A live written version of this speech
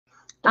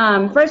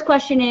First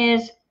question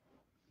is,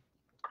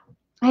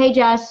 hey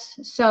Jess,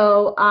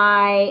 so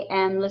I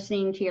am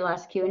listening to your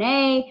last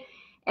Q&A,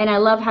 and I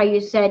love how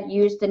you said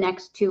use the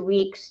next 2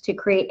 weeks to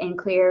create and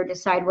clear,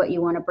 decide what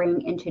you want to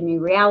bring into new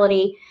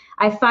reality.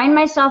 I find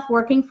myself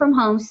working from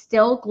home,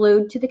 still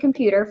glued to the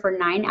computer for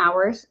 9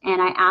 hours,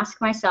 and I ask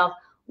myself,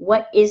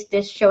 what is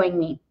this showing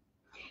me?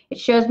 It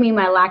shows me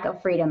my lack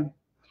of freedom.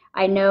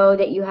 I know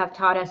that you have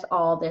taught us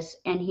all this,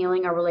 and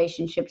healing our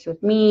relationships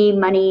with me,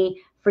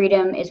 money,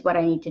 freedom is what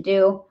I need to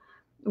do.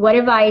 What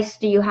advice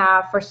do you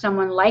have for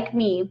someone like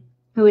me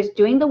who is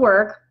doing the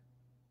work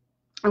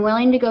and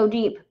willing to go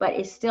deep, but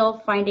is still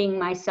finding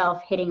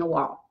myself hitting a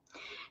wall?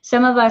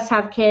 Some of us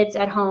have kids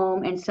at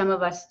home, and some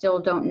of us still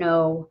don't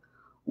know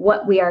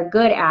what we are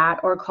good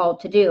at or called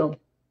to do.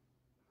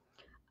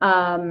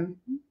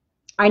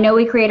 I know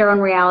we create our own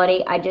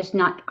reality. I'm just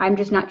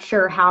not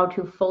sure how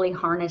to fully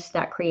harness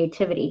that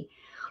creativity.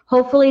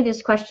 Hopefully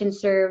this question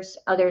serves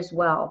others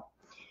well.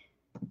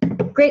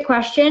 Great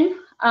question.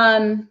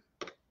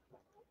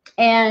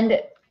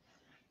 And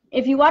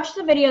if you watch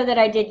the video that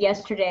I did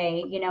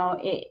yesterday, you know,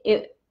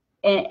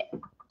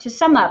 to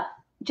sum up,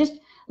 just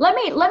let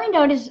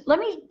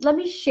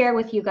me share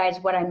with you guys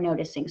what I'm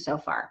noticing so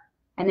far,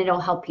 and it'll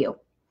help you.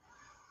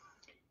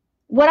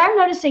 What I'm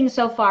noticing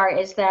so far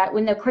is that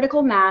when the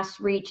critical mass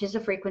reaches a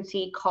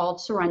frequency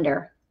called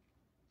surrender,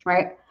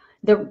 right,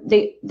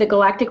 the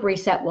galactic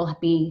reset will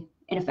be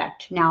in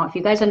effect. Now, if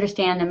you guys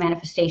understand the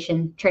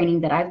manifestation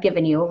training that I've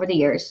given you over the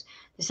years,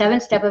 the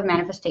 7th step of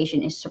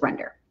manifestation is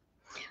surrender.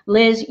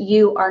 Liz,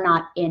 you are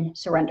not in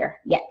surrender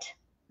yet,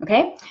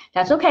 okay?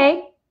 That's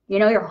okay. You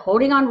know, you're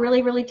holding on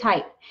really, really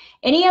tight.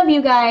 Any of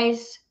you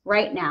guys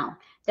right now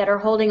that are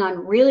holding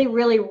on really,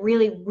 really,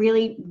 really,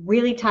 really,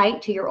 really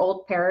tight to your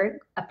old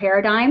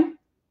paradigm,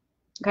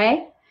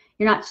 okay?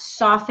 You're not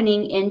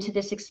softening into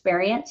this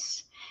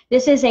experience.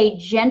 This is a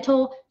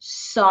gentle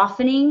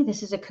softening.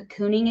 This is a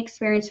cocooning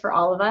experience for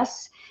all of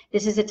us.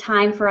 This is a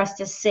time for us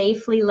to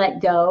safely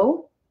let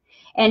go.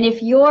 And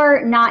if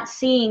you're not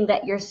seeing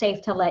that you're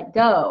safe to let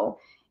go,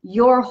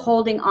 you're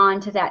holding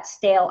on to that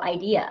stale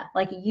idea.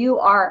 Like you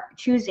are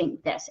choosing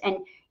this, and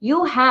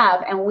you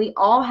have, and we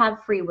all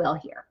have free will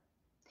here.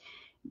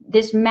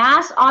 This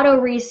mass auto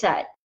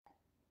reset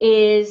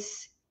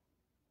is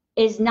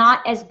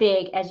not as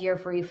big as your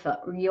free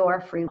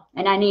will.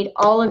 And I need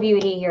all of you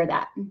to hear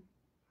that.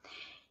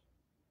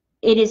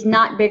 It is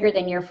not bigger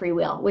than your free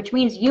will, which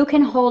means you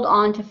can hold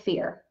on to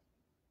fear.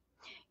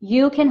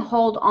 You can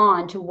hold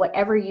on to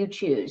whatever you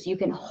choose. You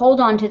can hold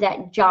on to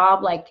that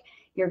job like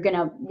you're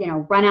gonna,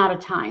 run out of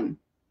time.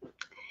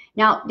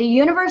 Now, the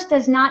universe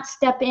does not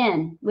step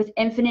in with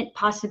infinite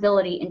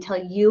possibility until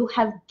you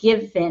have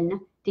given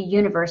the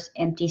universe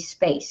empty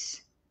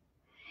space.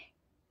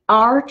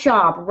 Our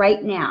job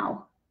right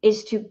now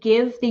is to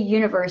give the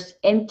universe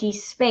empty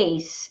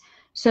space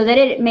so that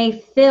it may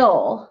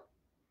fill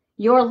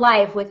your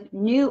life with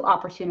new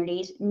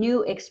opportunities,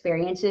 new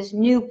experiences,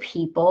 new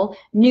people,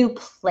 new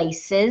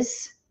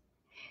places.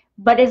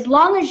 But as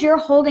long as you're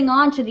holding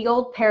on to the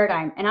old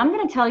paradigm, and I'm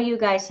going to tell you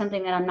guys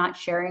something that I'm not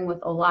sharing with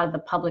a lot of the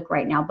public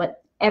right now,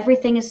 but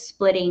everything is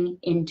splitting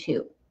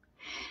into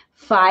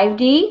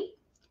 5D,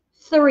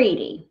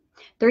 3D.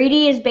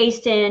 3D is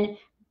based in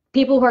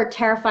people who are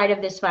terrified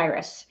of this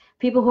virus,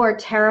 people who are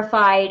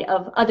terrified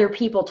of other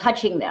people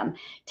touching them,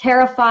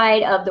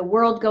 terrified of the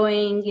world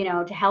going,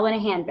 to hell in a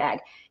handbag,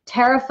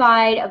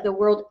 terrified of the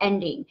world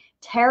ending,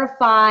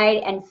 terrified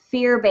and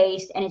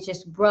fear-based, and it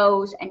just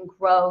grows and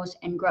grows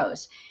and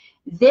grows.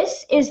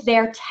 This is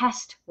their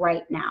test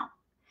right now.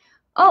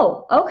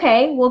 Oh,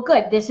 okay, well,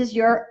 good. This is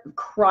your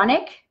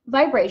chronic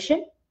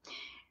vibration.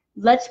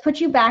 Let's put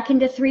you back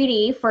into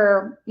 3D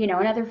for,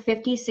 another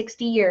 50,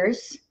 60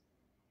 years.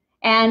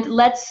 And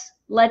let's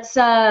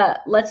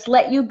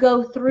let you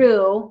go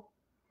through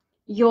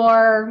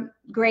your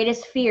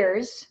greatest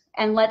fears,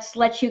 and let's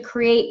let you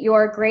create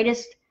your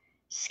greatest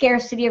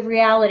scarcity of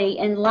reality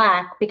and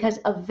lack, because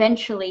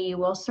eventually you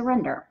will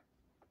surrender.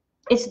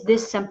 It's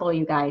this simple,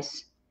 you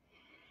guys.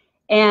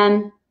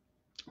 And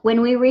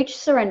when we reach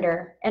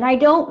surrender, and I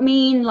don't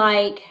mean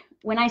like,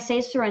 when I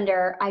say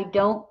surrender, I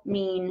don't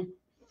mean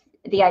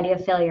the idea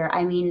of failure.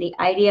 I mean the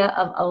idea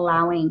of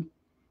allowing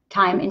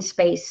time and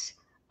space.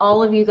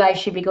 All of you guys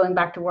should be going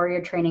back to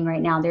warrior training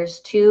right now. There's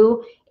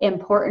 2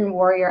 important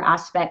warrior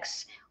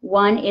aspects.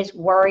 One is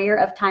warrior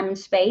of time and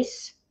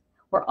space.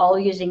 We're all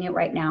using it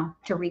right now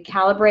to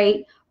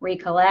recalibrate,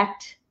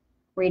 recollect,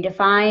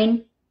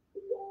 redefine,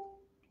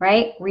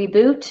 right?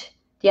 Reboot.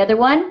 The other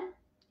one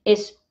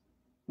is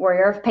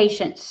warrior of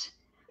patience.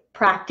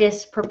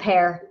 Practice,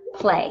 prepare,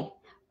 play.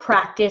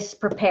 Practice,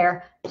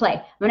 prepare, play.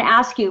 I'm going to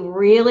ask you a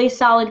really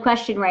solid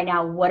question right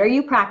now. What are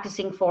you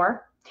practicing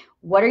for?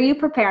 What are you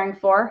preparing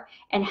for?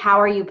 And how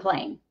are you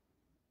playing?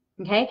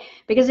 Okay?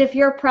 Because if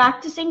you're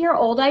practicing your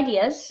old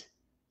ideas,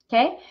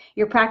 okay,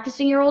 you're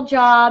practicing your old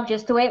job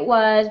just the way it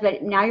was,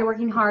 but now you're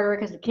working harder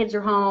because the kids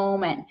are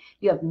home and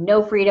you have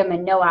no freedom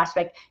and no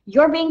aspect,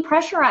 you're being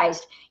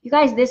pressurized. You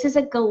guys, this is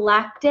a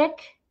galactic,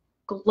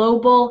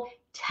 global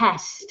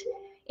test.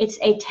 It's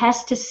a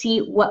test to see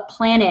what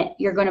planet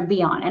you're going to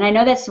be on. And I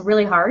know that's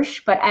really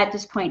harsh, but at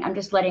this point, I'm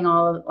just letting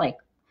all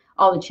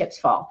the chips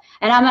fall.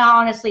 And I'm going to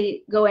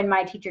honestly go in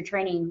my teacher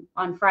training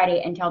on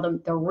Friday and tell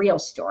them the real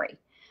story.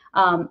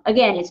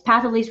 Again, it's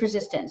path of least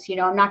resistance. You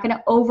know, I'm not going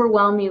to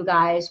overwhelm you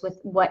guys with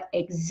what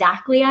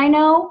exactly I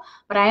know,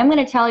 but I am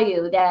going to tell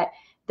you that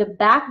the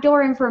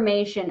backdoor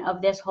information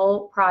of this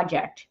whole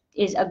project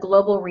is a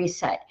global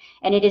reset,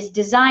 and it is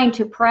designed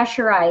to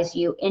pressurize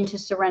you into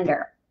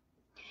surrender.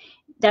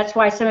 That's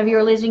why some of you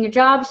are losing your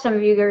jobs. Some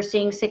of you are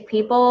seeing sick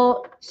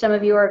people. Some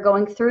of you are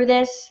going through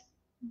this.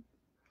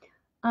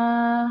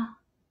 Okay.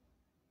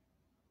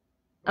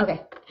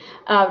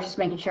 I was just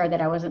making sure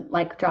that I wasn't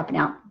like dropping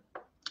out.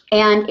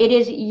 And it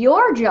is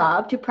your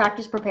job to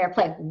practice, prepare,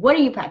 play. What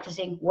are you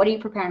practicing? What are you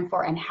preparing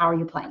for? And how are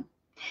you playing?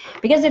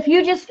 Because if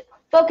you just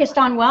focused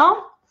on,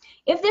 well,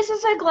 if this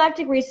is a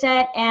galactic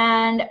reset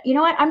and you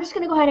know what, I'm just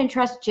going to go ahead and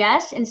trust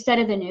Jess instead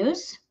of the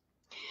news,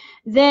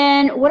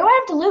 then what do I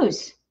have to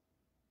lose?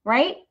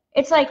 Right?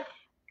 It's like,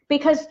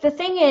 because the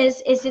thing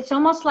is it's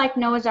almost like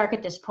Noah's Ark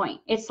at this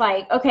point. It's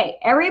like, okay,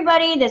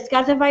 everybody that's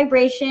got the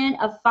vibration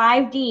of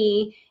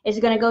 5D is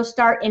going to go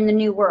start in the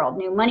new world.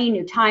 New money,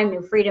 new time,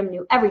 new freedom,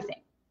 new everything.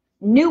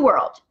 New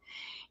world.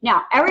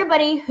 Now,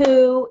 everybody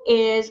who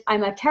is,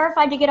 I'm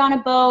terrified to get on a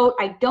boat,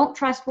 I don't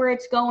trust where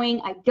it's going,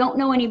 I don't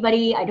know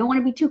anybody, I don't want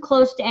to be too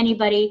close to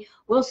anybody,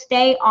 will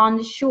stay on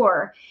the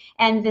shore.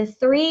 And the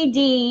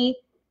 3D,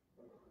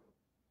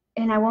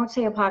 and I won't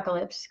say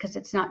apocalypse because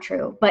it's not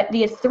true, but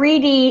the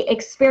 3D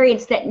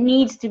experience that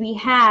needs to be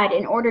had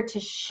in order to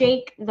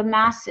shake the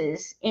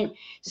masses.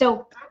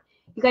 So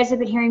you guys have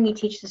been hearing me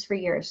teach this for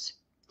years.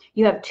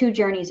 You have two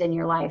journeys in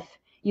your life.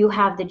 You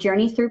have the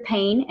journey through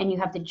pain and you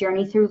have the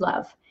journey through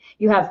love.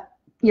 You have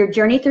your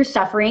journey through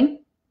suffering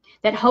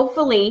that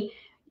hopefully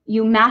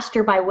you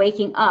master by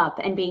waking up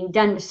and being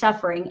done with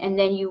suffering, and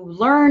then you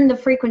learn the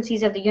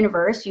frequencies of the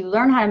universe, you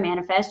learn how to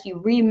manifest, you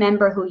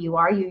remember who you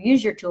are, you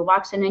use your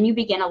toolbox, and then you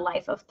begin a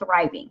life of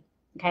thriving,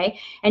 okay?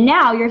 And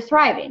now you're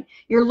thriving.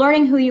 You're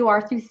learning who you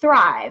are through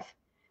thrive,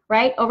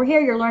 right? Over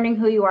here, you're learning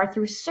who you are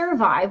through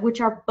survive,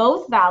 which are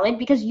both valid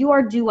because you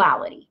are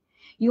duality.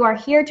 You are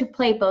here to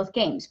play both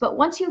games. But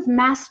once you've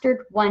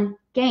mastered one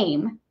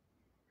game,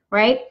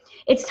 right,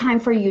 it's time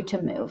for you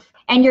to move.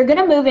 And you're going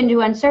to move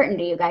into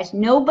uncertainty, you guys.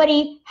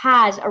 Nobody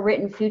has a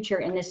written future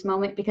in this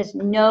moment because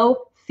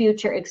no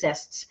future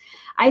exists.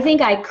 I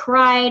think I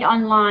cried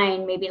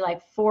online maybe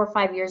like 4 or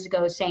 5 years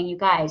ago saying, you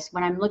guys,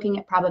 when I'm looking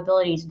at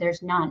probabilities,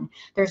 there's none.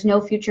 There's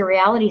no future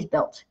realities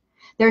built.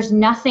 There's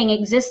nothing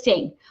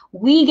existing.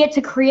 We get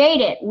to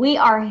create it. We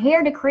are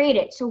here to create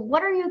it. So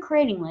what are you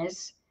creating,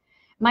 Liz?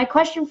 My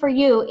question for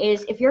you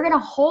is, if you're going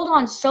to hold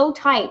on so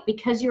tight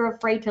because you're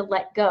afraid to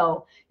let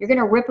go, you're going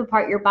to rip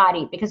apart your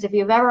body. Because if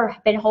you've ever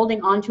been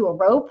holding onto a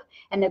rope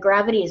and the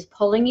gravity is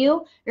pulling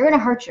you, you're going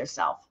to hurt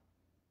yourself,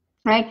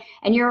 right?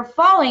 And you're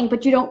falling,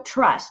 but you don't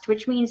trust,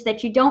 which means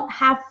that you don't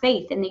have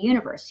faith in the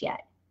universe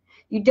yet.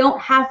 You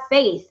don't have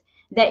faith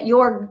that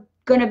you're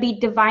going to be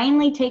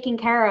divinely taken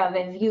care of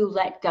if you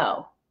let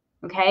go.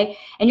 Okay,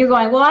 and you're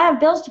going, well, I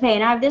have bills to pay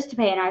and I have this to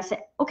pay. And I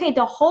said, okay,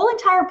 the whole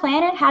entire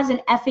planet has an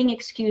effing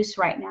excuse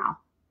right now.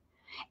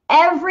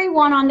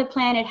 Everyone on the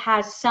planet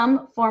has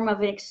some form of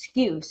an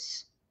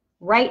excuse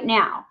right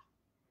now,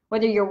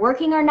 whether you're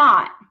working or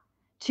not,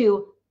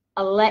 to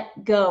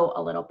let go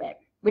a little bit,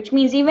 which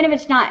means even if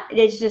it's not,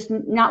 it's just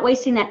not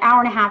wasting that hour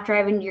and a half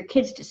driving your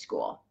kids to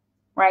school,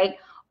 right?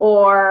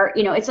 Or,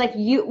 you know, it's like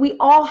we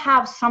all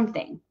have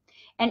something,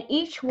 and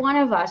each one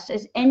of us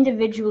is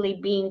individually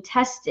being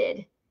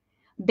tested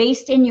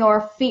based in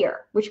your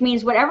fear, which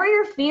means whatever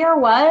your fear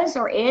was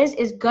or is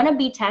going to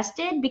be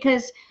tested,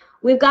 because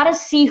we've got to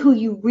see who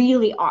you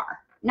really are,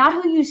 not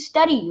who you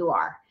study you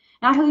are,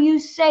 not who you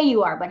say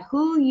you are, but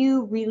who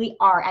you really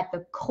are at the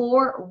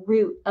core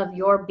root of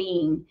your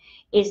being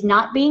is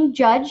not being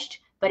judged,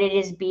 but it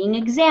is being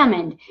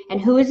examined.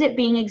 And who is it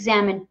being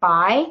examined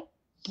by?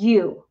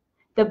 You,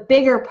 the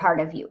bigger part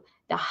of you,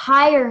 the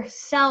higher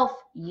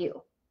self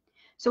you.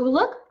 So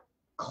look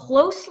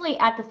closely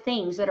at the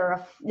things that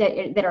are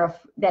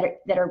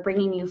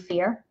bringing you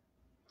fear.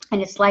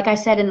 And it's like I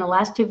said in the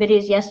last 2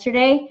 videos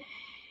yesterday,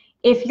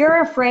 if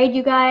you're afraid,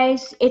 you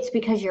guys, it's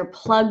because you're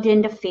plugged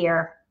into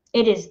fear.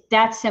 It is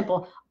that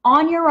simple.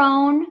 On your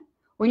own,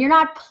 when you're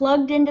not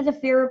plugged into the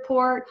fear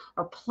report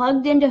or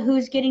plugged into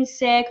who's getting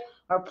sick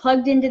or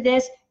plugged into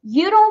this,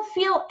 you don't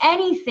feel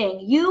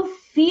anything. You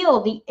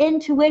feel the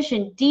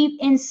intuition deep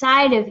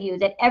inside of you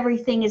that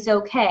everything is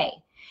okay.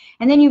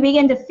 And then you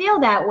begin to feel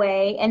that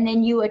way, and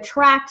then you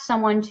attract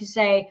someone to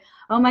say,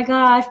 oh my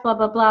gosh, blah,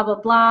 blah, blah, blah,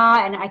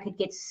 blah, and I could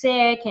get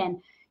sick,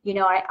 and you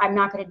know, I'm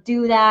not going to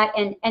do that.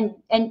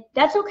 And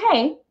that's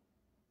okay,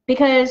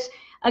 because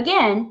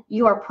again,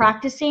 you are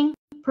practicing,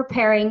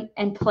 preparing,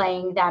 and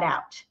playing that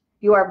out.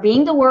 You are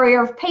being the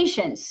warrior of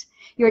patience.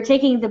 You're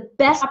taking the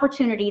best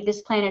opportunity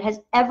this planet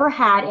has ever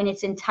had in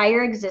its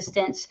entire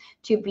existence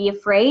to be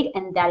afraid,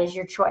 and that is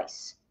your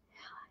choice.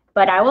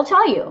 But I will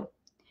tell you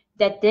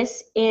that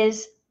this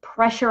is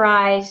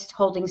pressurized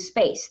holding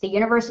space. The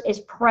universe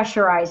is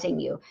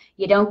pressurizing you.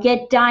 You don't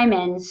get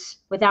diamonds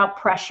without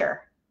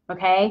pressure,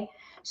 okay?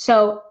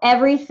 So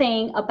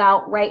everything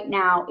about right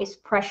now is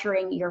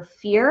pressuring your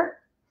fear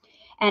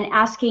and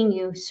asking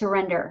you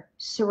surrender,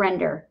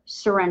 surrender,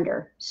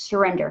 surrender,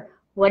 surrender.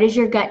 What is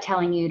your gut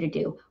telling you to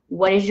do?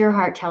 What is your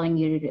heart telling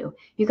you to do?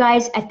 You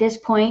guys, at this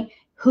point,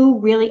 who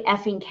really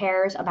effing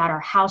cares about our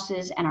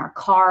houses and our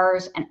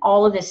cars and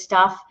all of this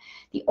stuff?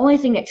 The only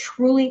thing that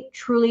truly,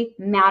 truly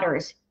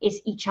matters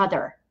is each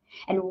other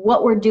and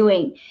what we're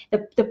doing.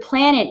 The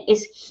planet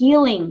is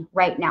healing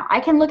right now. I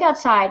can look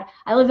outside.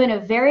 I live in a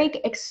very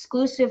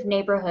exclusive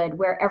neighborhood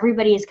where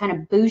everybody is kind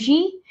of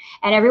bougie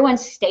and everyone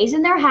stays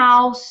in their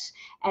house,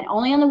 and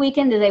only on the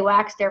weekend do they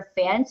wax their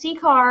fancy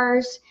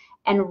cars.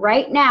 And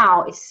right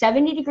now it's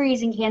 70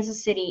 degrees in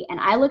Kansas City, and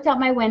I looked out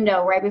my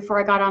window right before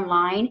I got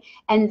online,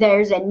 and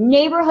there's a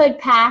neighborhood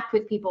packed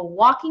with people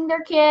walking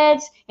their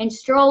kids in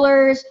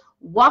strollers,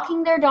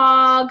 walking their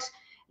dogs.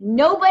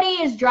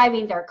 Nobody is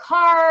driving their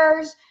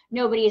cars.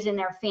 Nobody is in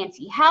their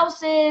fancy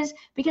houses,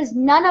 because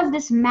none of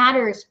this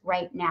matters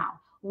right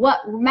now.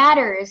 What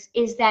matters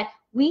is that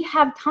we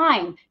have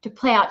time to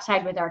play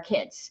outside with our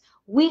kids.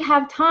 We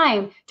have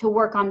time to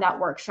work on that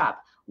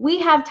workshop. We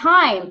have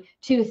time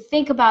to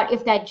think about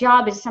if that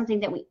job is something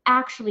that we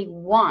actually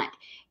want.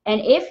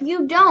 And if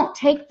you don't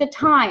take the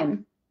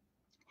time,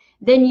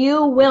 then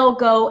you will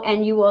go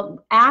and you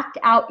will act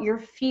out your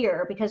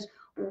fear, because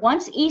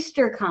once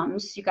Easter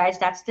comes, you guys,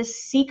 that's the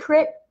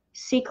secret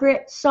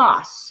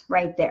sauce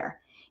right there.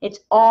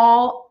 It's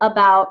all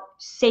about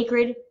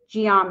sacred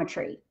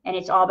geometry, and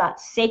it's all about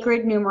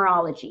sacred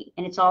numerology,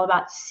 and it's all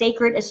about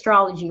sacred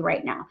astrology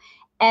right now.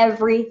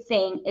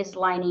 Everything is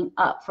lining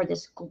up for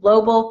this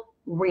global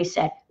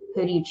reset.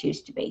 Who do you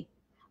choose to be?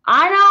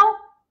 I know,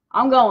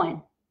 I'm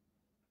going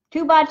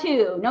 2 by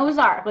 2, Noah's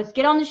Ark. Let's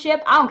get on the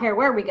ship. I don't care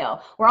where we go.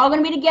 We're all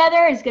going to be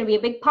together. It's going to be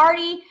a big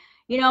party.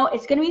 You know,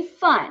 it's going to be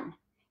fun.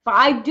 But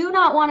I do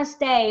not want to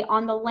stay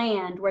on the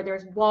land where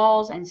there's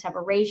walls and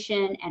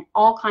separation and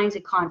all kinds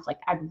of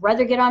conflict. I'd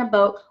rather get on a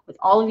boat with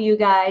all of you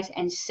guys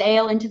and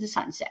sail into the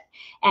sunset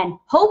and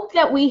hope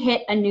that we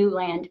hit a new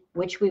land,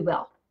 which we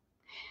will.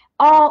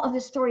 All of the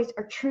stories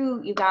are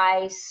true, you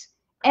guys.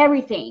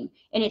 Everything.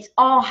 And it's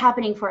all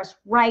happening for us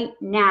right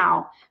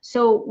now.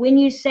 So when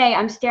you say,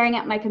 I'm staring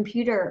at my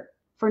computer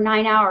for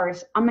 9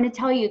 hours, I'm going to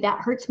tell you that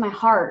hurts my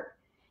heart.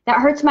 That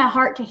hurts my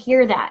heart to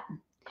hear that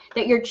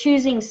you're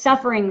choosing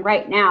suffering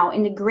right now.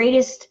 And the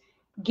greatest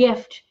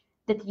gift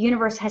that the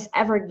universe has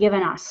ever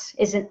given us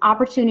is an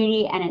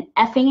opportunity and an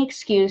effing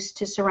excuse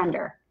to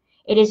surrender.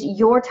 It is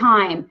your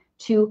time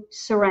to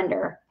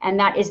surrender. And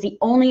that is the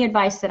only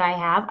advice that I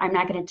have. I'm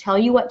not going to tell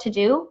you what to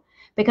do,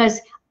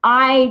 because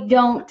I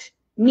don't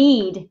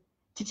need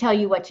to tell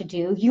you what to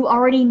do. You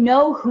already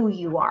know who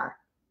you are.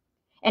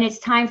 And it's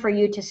time for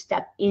you to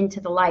step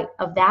into the light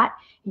of that.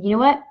 And you know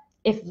what?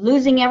 If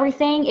losing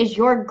everything is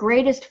your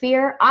greatest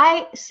fear,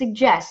 I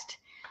suggest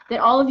that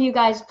all of you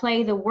guys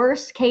play the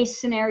worst case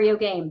scenario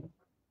game.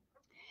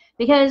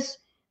 Because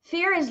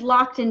fear is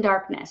locked in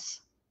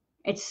darkness.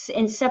 It's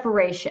in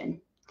separation.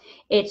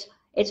 It's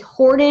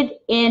hoarded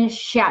in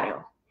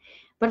shadow.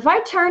 But if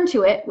I turn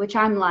to it, which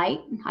I'm light,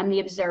 I'm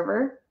the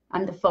observer,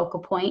 I'm the focal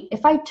point.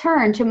 If I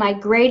turn to my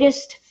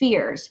greatest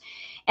fears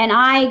and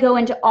I go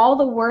into all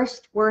the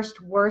worst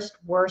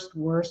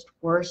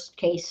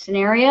case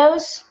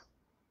scenarios,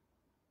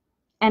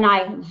 and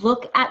I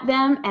look at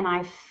them and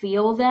I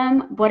feel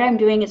them, what I'm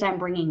doing is I'm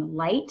bringing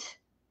light,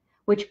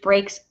 which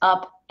breaks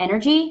up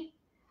energy.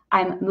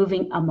 I'm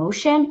moving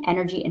emotion,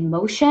 energy in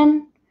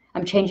motion.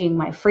 I'm changing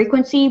my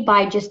frequency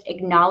by just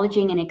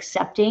acknowledging and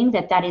accepting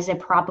that that is a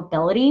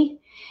probability,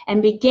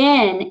 and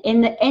begin in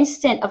the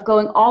instant of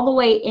going all the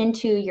way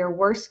into your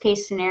worst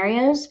case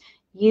scenarios,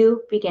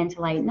 you begin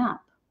to lighten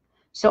up.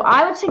 So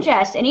I would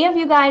suggest any of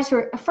you guys who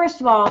are,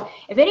 first of all,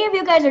 if any of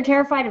you guys are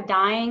terrified of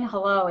dying,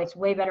 hello, it's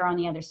way better on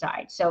the other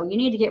side. So you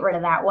need to get rid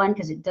of that one,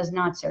 because it does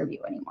not serve you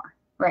anymore,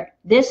 right?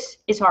 This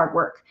is hard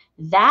work.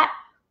 That,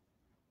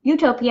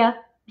 utopia,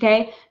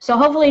 okay? So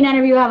hopefully none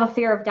of you have a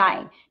fear of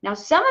dying. Now,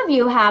 some of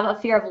you have a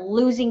fear of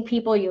losing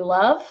people you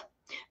love.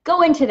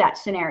 Go into that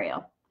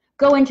scenario.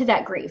 Go into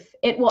that grief.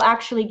 It will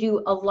actually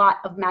do a lot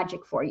of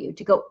magic for you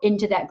to go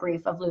into that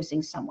grief of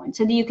losing someone,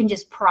 so that you can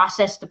just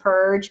process the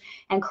purge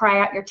and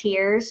cry out your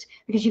tears,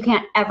 because you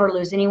can't ever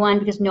lose anyone,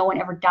 because no one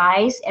ever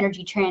dies.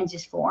 Energy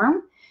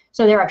transform.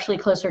 So they're actually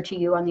closer to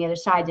you on the other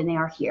side than they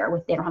are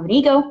here. They don't have an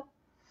ego.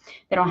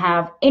 They don't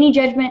have any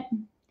judgment.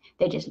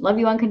 They just love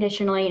you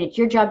unconditionally, and it's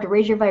your job to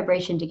raise your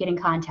vibration to get in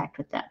contact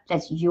with them.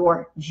 That's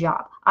your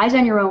job. Eyes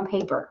on your own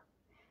paper,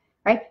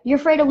 right? You're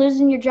afraid of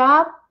losing your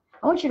job?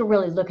 I want you to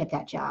really look at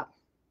that job,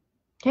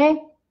 okay?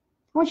 I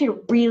want you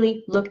to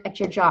really look at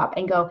your job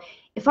and go,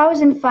 if I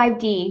was in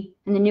 5D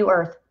in the new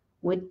earth,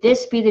 would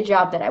this be the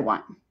job that I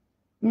want?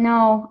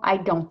 No, I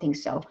don't think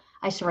so.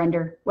 I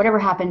surrender. Whatever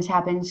happens,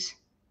 happens,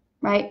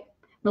 right?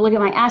 I'm gonna look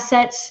at my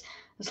assets.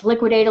 Let's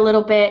liquidate a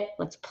little bit.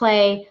 Let's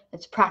play.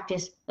 Let's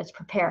practice. Let's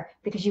prepare.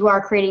 Because you are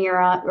creating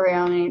your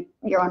own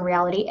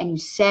reality. And you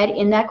said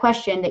in that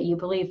question that you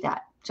believe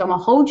that. So I'm going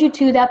to hold you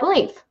to that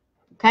belief.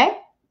 Okay?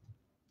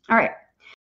 All right.